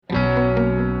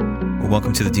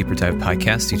welcome to the Deeper Dive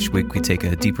Podcast. Each week we take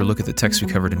a deeper look at the text we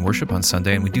covered in worship on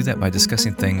Sunday, and we do that by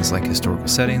discussing things like historical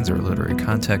settings or literary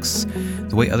contexts,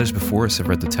 the way others before us have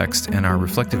read the text, and our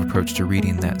reflective approach to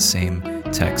reading that same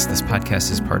text. This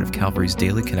podcast is part of Calvary's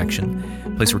Daily Connection, a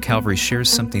place where Calvary shares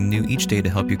something new each day to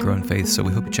help you grow in faith, so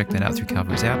we hope you check that out through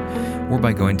Calvary's app or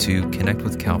by going to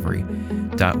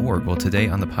connectwithcalvary.org. Well, today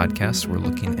on the podcast, we're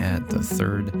looking at the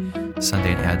third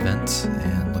Sunday in Advent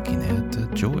and looking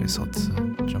at joy. So let's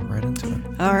jump right into it.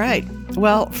 All right.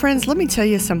 Well, friends, let me tell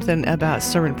you something about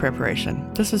sermon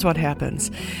preparation. This is what happens.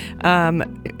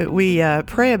 We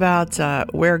pray about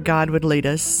where God would lead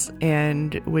us,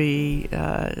 and we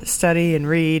study and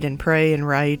read and pray and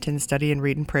write and study and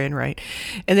read and pray and write.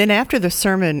 And then after the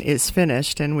sermon is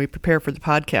finished and we prepare for the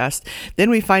podcast, then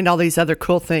we find all these other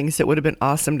cool things that would have been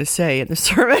awesome to say in the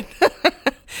sermon.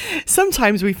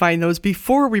 Sometimes we find those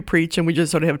before we preach and we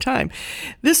just don't have time.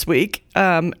 This week,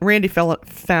 Randy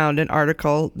found an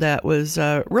article that was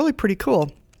really pretty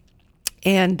cool.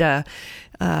 And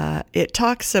it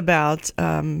talks about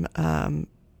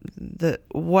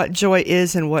what joy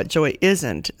is and what joy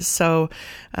isn't. So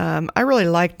I really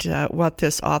liked what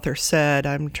this author said.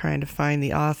 I'm trying to find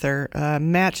the author,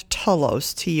 Matt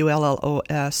Tullos,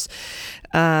 Tullos.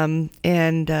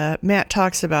 And Matt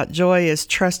talks about joy is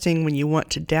trusting when you want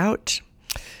to doubt.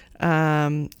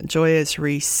 Joy is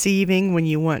receiving when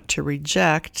you want to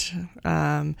reject.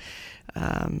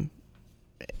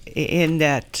 In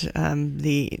that,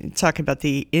 talking about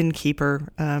the innkeeper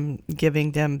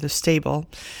giving them the stable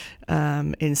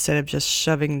instead of just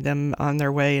shoving them on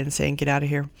their way and saying, "Get out of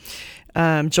here."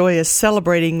 Joy is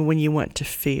celebrating when you want to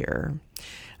fear.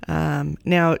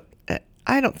 Now,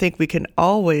 I don't think we can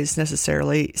always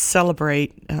necessarily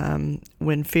celebrate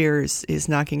when fear is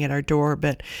knocking at our door,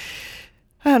 but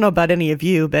I don't know about any of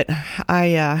you, but I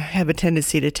have a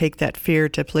tendency to take that fear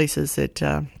to places that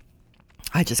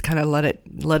I just kind of let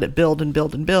it build and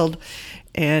build and build,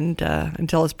 and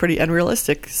until it's pretty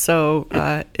unrealistic. So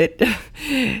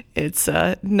it's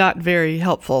not very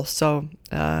helpful. So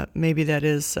maybe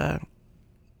that's a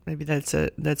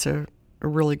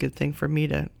really good thing for me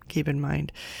to keep in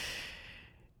mind.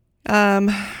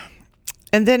 And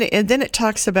then it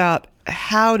talks about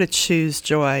how to choose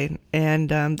joy, and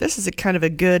this is a kind of a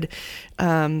good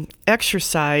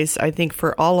exercise, I think,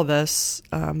 for all of us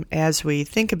as we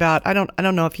think about. I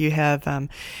don't know if you have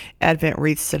Advent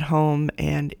wreaths at home,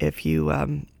 and if you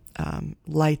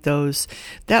light those.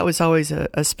 That was always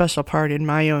a special part in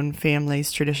my own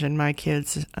family's tradition. My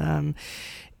kids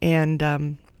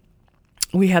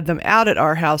we have them out at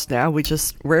our house now. We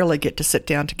just rarely get to sit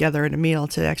down together at a meal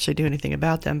to actually do anything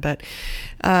about them. But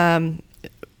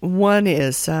one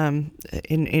is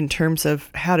in terms of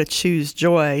how to choose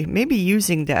joy, maybe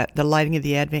using the lighting of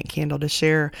the Advent candle to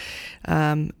share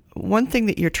one thing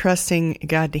that you're trusting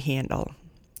God to handle.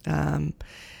 And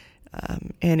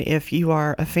if you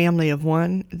are a family of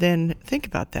one, then think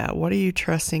about that. What are you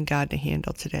trusting God to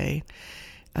handle today?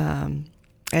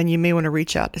 And you may want to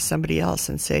reach out to somebody else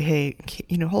and say, "Hey,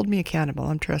 hold me accountable.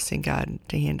 I'm trusting God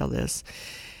to handle this."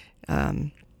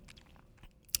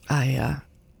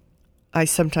 I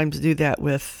sometimes do that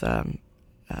with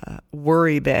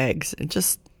worry bags and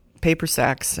just paper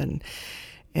sacks, and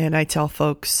I tell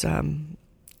folks,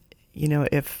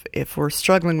 if we're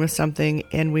struggling with something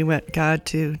and we want God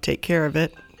to take care of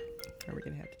it, are we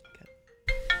going to have to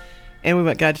cut? And we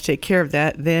want God to take care of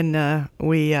that, then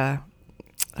we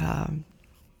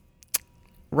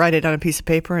write it on a piece of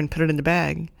paper and put it in the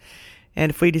bag. And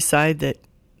if we decide that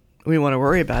we want to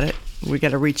worry about it, we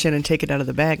got to reach in and take it out of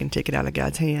the bag and take it out of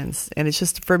God's hands. And it's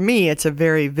just, for me, it's a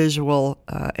very visual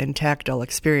and tactile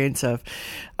experience of,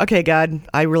 okay, God,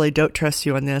 I really don't trust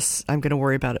you on this. I'm going to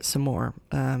worry about it some more.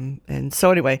 And so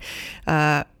anyway,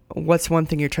 what's one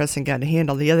thing you're trusting God to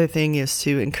handle? The other thing is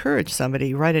to encourage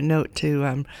somebody. Write a note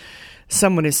to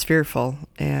someone who's fearful,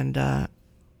 and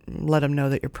let them know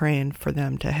that you're praying for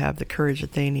them to have the courage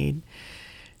that they need.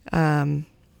 And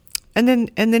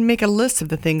then make a list of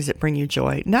the things that bring you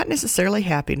joy. Not necessarily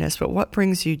happiness, but what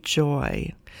brings you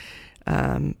joy.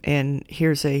 And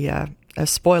here's a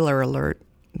spoiler alert.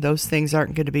 Those things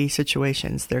aren't going to be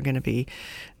situations. They're going to be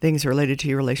things related to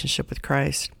your relationship with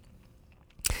Christ.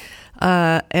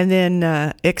 And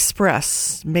then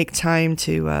express. Make time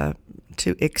to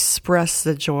express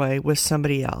the joy with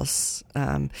somebody else.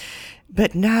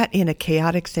 But not in a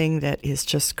chaotic thing that is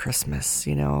just Christmas,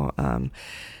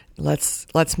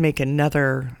 Let's make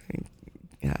another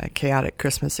chaotic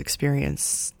Christmas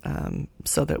experience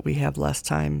so that we have less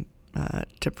time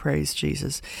to praise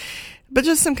Jesus. But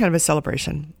just some kind of a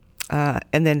celebration.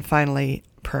 And then finally,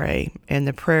 pray. And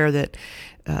the prayer that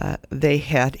they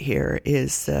had here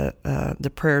is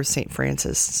the prayer of St.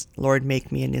 Francis, Lord,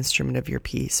 make me an instrument of your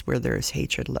peace. Where there is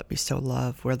hatred, let me sow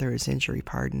love. Where there is injury,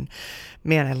 pardon.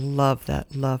 Man, I love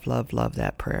that. Love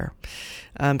that prayer.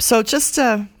 So just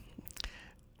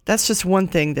that's just one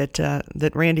thing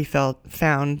that Randy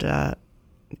found,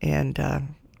 and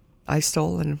I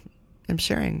stole and am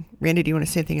sharing. Randy, do you want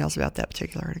to say anything else about that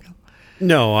particular article?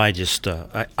 No, I just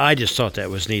thought that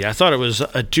was neat. I thought it was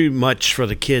too much for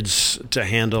the kids to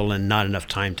handle and not enough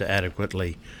time to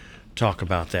adequately talk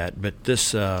about that. But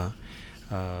this was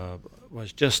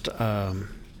just,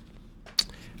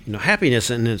 happiness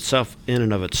in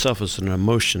and of itself is an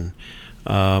emotion,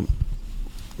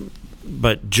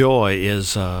 but joy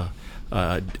is a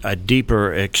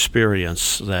deeper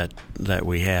experience that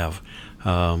we have.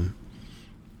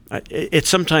 It's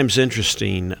sometimes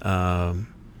interesting.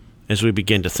 As we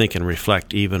begin to think and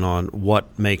reflect even on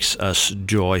what makes us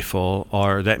joyful,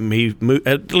 or that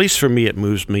at least for me, it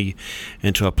moves me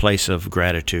into a place of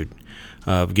gratitude,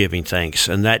 of giving thanks,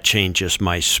 and that changes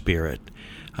my spirit.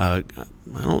 I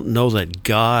don't know that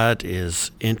God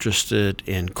is interested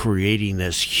in creating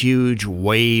this huge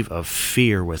wave of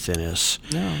fear within us.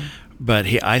 No. But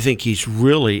I think he's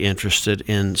really interested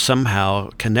in somehow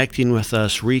connecting with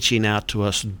us, reaching out to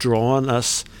us, drawing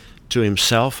us to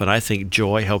himself, and I think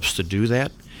joy helps to do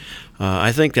that.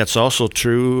 I think that's also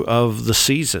true of the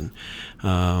season.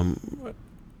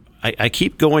 I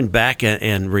keep going back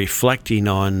and reflecting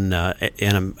on,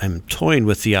 and I'm toying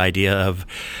with the idea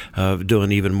of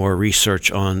doing even more research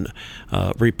on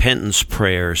repentance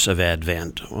prayers of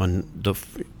Advent.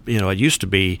 It used to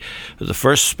be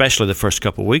especially the first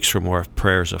couple of weeks were more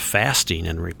prayers of fasting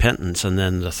and repentance, and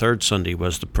then the third Sunday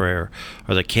was the prayer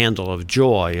or the candle of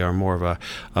joy, or more of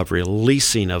a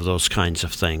releasing of those kinds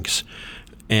of things.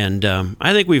 And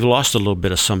I think we've lost a little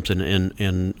bit of something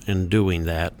in doing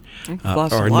that,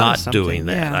 or not doing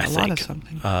that. Yeah, I think. A lot of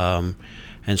something.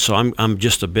 And so I'm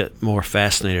just a bit more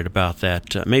fascinated about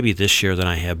that, maybe this year than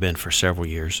I have been for several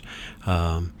years,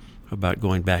 about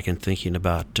going back and thinking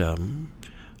about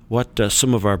what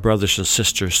some of our brothers and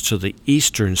sisters to the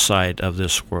eastern side of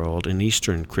this world, in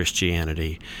Eastern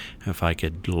Christianity, if I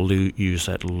could use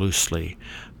that loosely,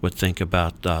 would think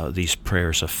about these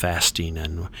prayers of fasting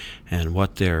and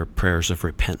what their prayers of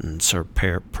repentance or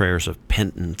prayers of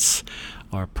penance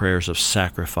or prayers of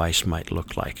sacrifice might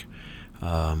look like.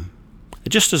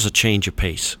 Just as a change of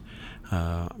pace.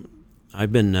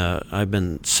 I've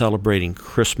been celebrating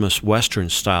Christmas Western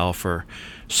style for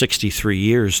 63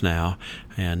 years now,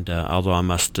 and although I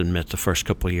must admit the first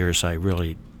couple of years I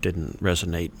really didn't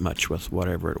resonate much with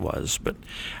whatever it was, but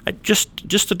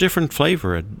just a different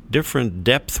flavor, a different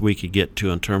depth we could get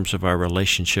to in terms of our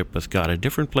relationship with God, a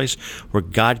different place where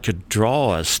God could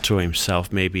draw us to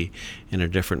himself maybe in a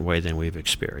different way than we've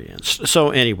experienced.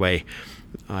 So anyway,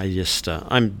 I'm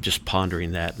just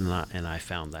pondering that, and I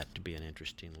found that to be an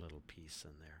interesting little piece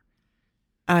in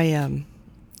there.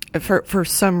 For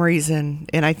some reason,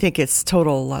 and I think it's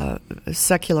total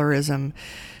secularism,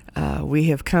 we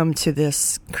have come to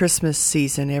this Christmas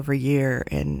season every year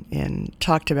and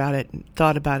talked about it, and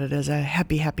thought about it as a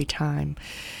happy, happy time.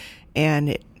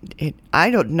 And I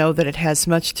don't know that it has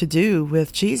much to do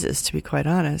with Jesus, to be quite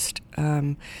honest.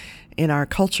 In our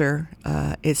culture,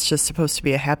 it's just supposed to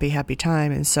be a happy, happy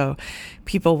time. And so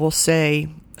people will say,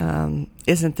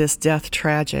 isn't this death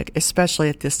tragic, especially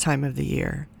at this time of the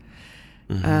year?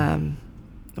 Mm-hmm.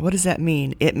 What does that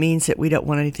mean? It means that we don't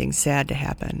want anything sad to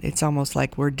happen. It's almost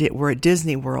like we're at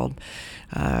Disney World,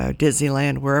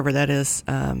 Disneyland, wherever that is,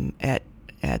 during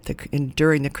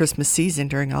the Christmas season,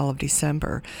 during all of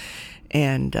December.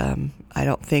 And I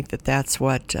don't think that that's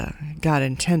what God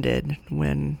intended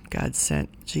when God sent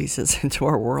Jesus into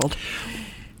our world.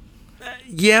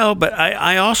 Yeah, but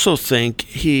I also think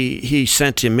he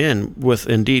sent him in with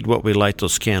indeed what we light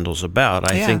those candles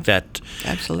about. I think that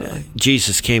absolutely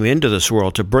Jesus came into this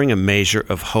world to bring a measure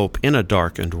of hope in a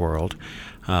darkened world,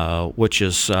 which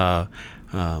is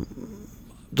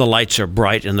the lights are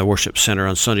bright in the worship center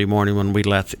on Sunday morning when we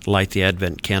light the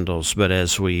Advent candles. But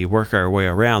as we work our way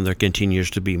around, there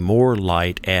continues to be more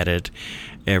light added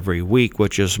every week,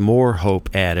 which is more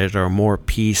hope added, or more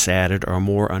peace added, or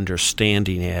more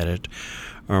understanding added,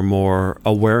 or more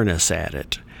awareness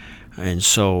added. And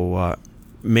so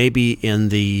maybe in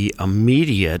the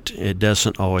immediate, it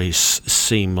doesn't always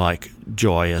seem like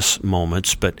joyous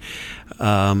moments, but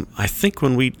I think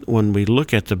when we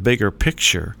look at the bigger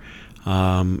picture,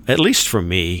 at least for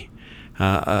me,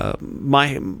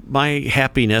 my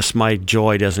happiness, my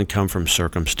joy doesn't come from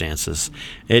circumstances.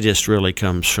 It just really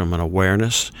comes from an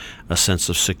awareness, a sense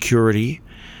of security,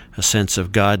 a sense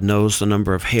of God knows the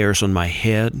number of hairs on my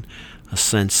head, a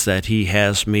sense that He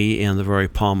has me in the very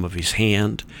palm of His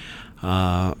hand.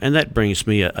 And that brings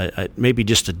me maybe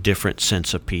just a different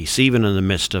sense of peace, even in the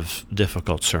midst of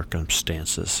difficult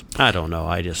circumstances. I don't know.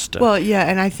 I just well, yeah,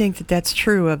 and I think that that's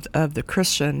true of the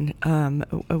Christian.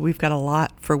 We've got a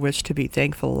lot for which to be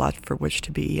thankful, a lot for which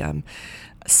to be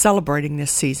celebrating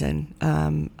this season.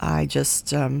 I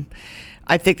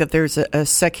think that there's a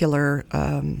secular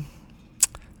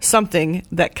something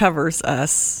that covers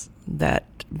us that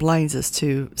blinds us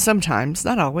to, sometimes,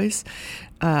 not always,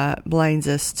 blinds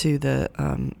us to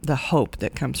the hope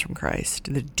that comes from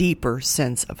Christ, the deeper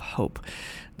sense of hope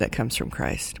that comes from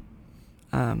Christ.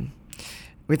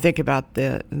 We think about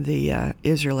the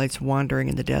Israelites wandering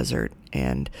in the desert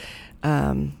and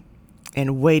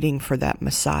waiting for that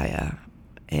Messiah.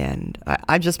 And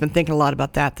I've just been thinking a lot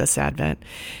about that this Advent,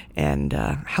 and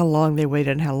how long they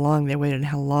waited, and how long they waited, and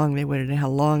how long they waited, and how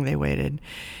long they waited.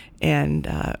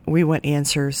 And we want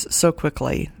answers so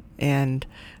quickly. And,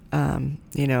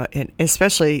 and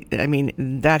especially, I mean,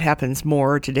 that happens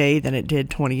more today than it did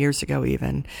 20 years ago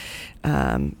even,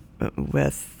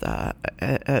 with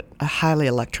a highly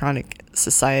electronic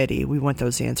society. We want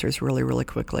those answers really, really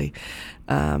quickly.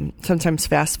 Sometimes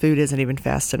fast food isn't even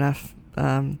fast enough.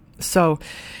 So,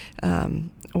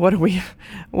 what are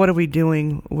we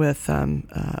doing with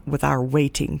our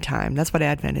waiting time? That's what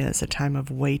Advent is, a time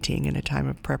of waiting and a time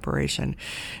of preparation.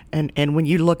 And when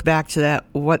you look back to that,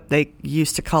 what they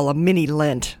used to call a mini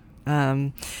Lent,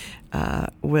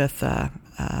 with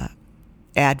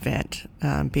Advent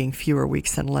being fewer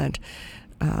weeks than Lent,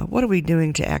 what are we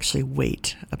doing to actually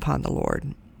wait upon the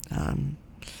Lord? And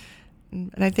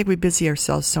I think we busy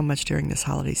ourselves so much during this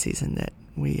holiday season that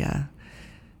we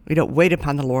don't wait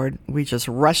upon the Lord. We just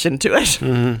rush into it.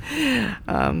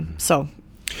 Mm-hmm.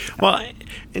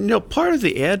 Well, part of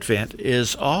the Advent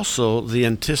is also the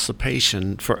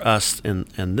anticipation for us in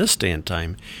this day and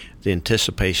time, the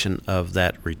anticipation of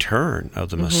that return of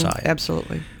the Messiah.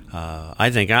 Absolutely. I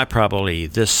think I probably,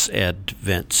 this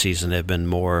Advent season, have been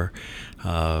more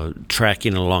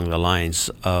tracking along the lines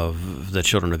of the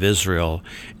children of Israel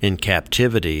in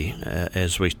captivity,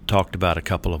 as we talked about a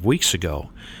couple of weeks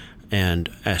ago. And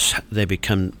as they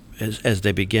begin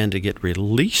to get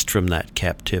released from that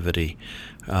captivity,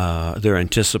 their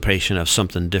anticipation of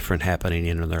something different happening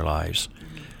in their lives.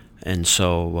 And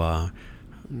so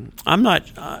I'm not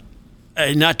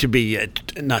to be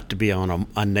on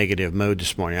a negative mode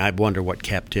this morning. I wonder what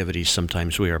captivities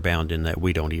sometimes we are bound in that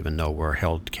we don't even know we're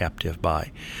held captive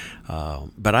by.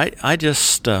 But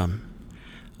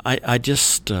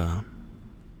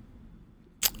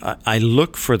I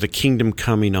look for the kingdom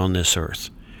coming on this earth.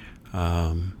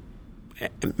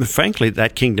 Frankly,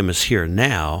 that kingdom is here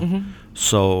now. Mm-hmm.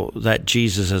 So that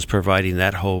Jesus is providing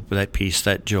that hope, that peace,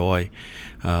 that joy,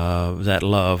 that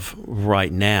love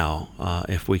right now,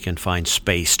 if we can find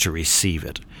space to receive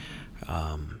it.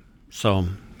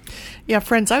 Yeah,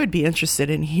 friends, I would be interested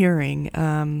in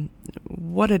hearing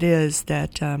what it is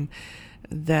that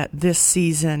this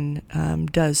season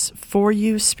does for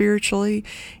you spiritually,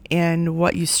 and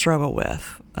what you struggle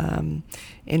with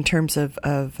in terms of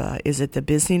is it the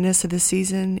busyness of the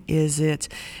season? Is it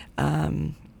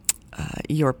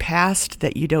your past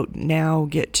that you don't now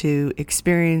get to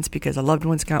experience because a loved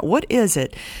one's gone? What is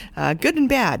it, good and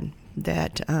bad,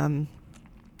 that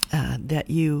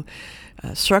you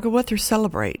struggle with or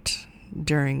celebrate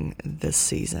during this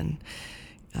season?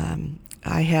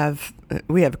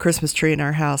 We have a Christmas tree in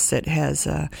our house that has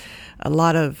a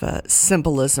lot of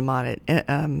symbolism on it.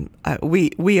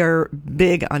 We are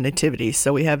big on nativities,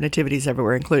 so we have nativities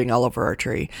everywhere, including all over our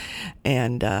tree.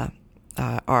 And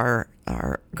our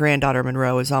granddaughter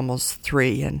Monroe is almost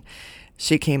 3, and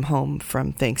she came home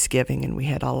from Thanksgiving, and we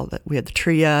had we had the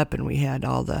tree up, and we had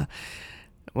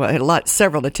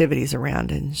several nativities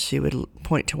around, and she would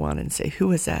point to one and say,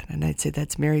 "Who is that?" And I'd say,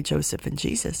 "That's Mary, Joseph, and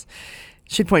Jesus."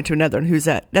 She'd point to another one. "Who's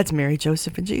that?" "That's Mary,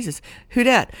 Joseph, and Jesus." "Who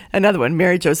dat?" Another one,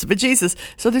 "Mary, Joseph, and Jesus."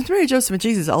 So there's Mary, Joseph, and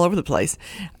Jesus all over the place.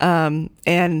 And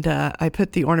I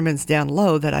put the ornaments down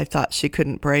low that I thought she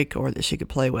couldn't break or that she could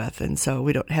play with. And so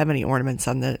we don't have any ornaments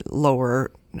on the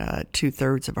lower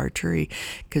 2/3 of our tree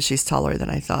because she's taller than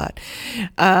I thought.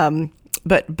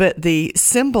 But the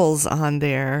symbols on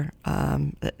there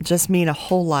just mean a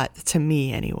whole lot to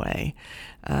me anyway,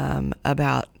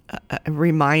 about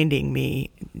reminding me,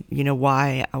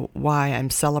 why I'm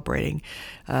celebrating.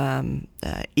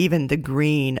 Even the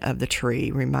green of the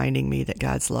tree reminding me that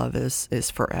God's love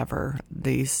is forever.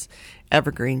 These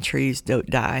evergreen trees don't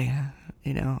die.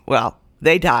 Well,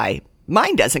 they die,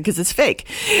 Mine doesn't because it's fake.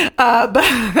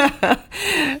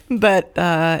 But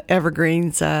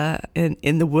evergreens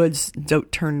in the woods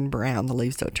don't turn brown. The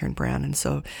leaves don't turn brown. And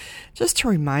so just to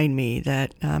remind me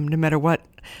that no matter what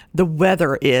the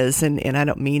weather is, and I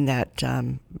don't mean that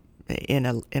in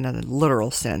a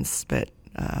literal sense, but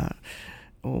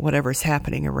whatever's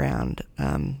happening around,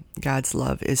 God's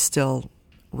love is still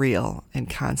real and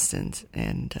constant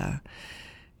and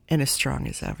as strong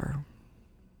as ever.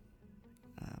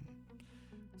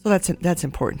 So that's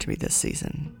important to me this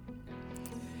season.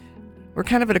 We're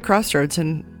kind of at a crossroads,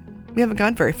 and we haven't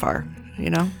gone very far,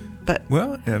 But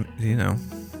well,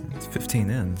 it's 15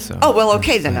 in. So oh well,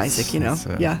 okay then, Isaac.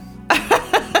 Yeah.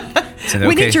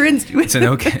 We need your it's an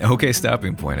okay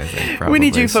stopping point, I think. Probably. We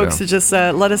need you folks to just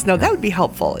let us know. That would be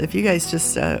helpful if you guys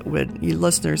just you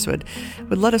listeners would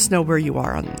let us know where you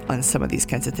are on some of these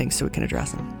kinds of things so we can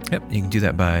address them. Yep, you can do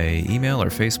that by email or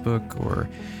Facebook or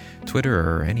Twitter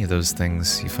or any of those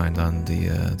things you find on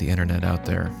the internet out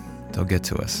there. They'll get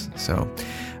to us. So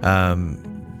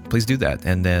please do that.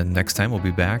 And then next time we'll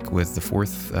be back with the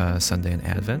fourth Sunday in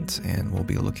Advent, and we'll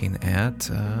be looking at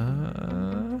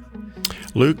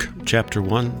Luke chapter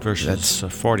 1, verses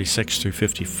 46 through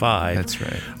 55. That's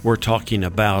right. We're talking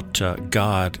about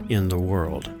God in the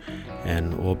world,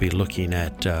 and we'll be looking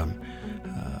at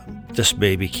this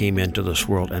baby came into this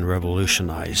world and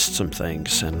revolutionized some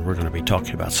things, and we're going to be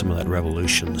talking about some of that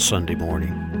revolution Sunday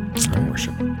morning. All right.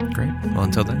 Worship. Great. Well,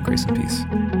 until then, grace and peace.